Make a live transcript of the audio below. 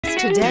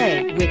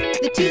today with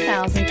the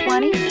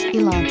 2020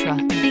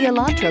 Elantra. The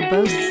Elantra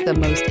boasts the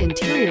most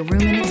interior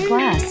room in its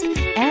class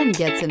and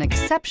gets an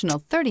exceptional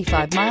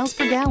 35 miles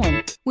per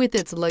gallon. With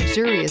its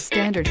luxurious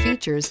standard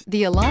features,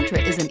 the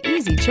Elantra is an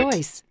easy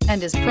choice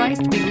and is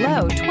priced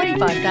below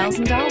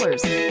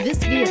 $25,000. This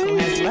vehicle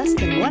has less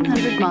than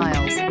 100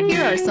 miles.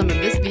 Here are some of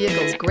this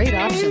vehicle's great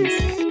options: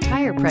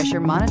 tire pressure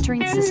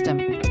monitoring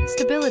system,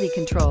 stability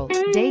control,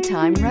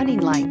 daytime running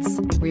lights,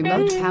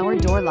 remote power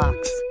door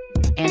locks,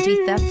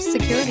 anti-theft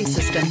security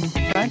system,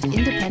 front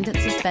independent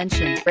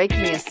suspension,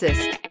 braking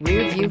assist,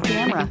 rear view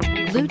camera,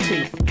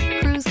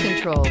 Bluetooth, cruise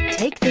control.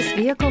 Take this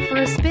vehicle for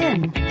a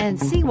spin and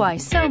see why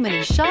so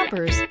many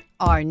shoppers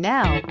are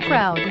now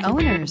proud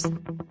owners.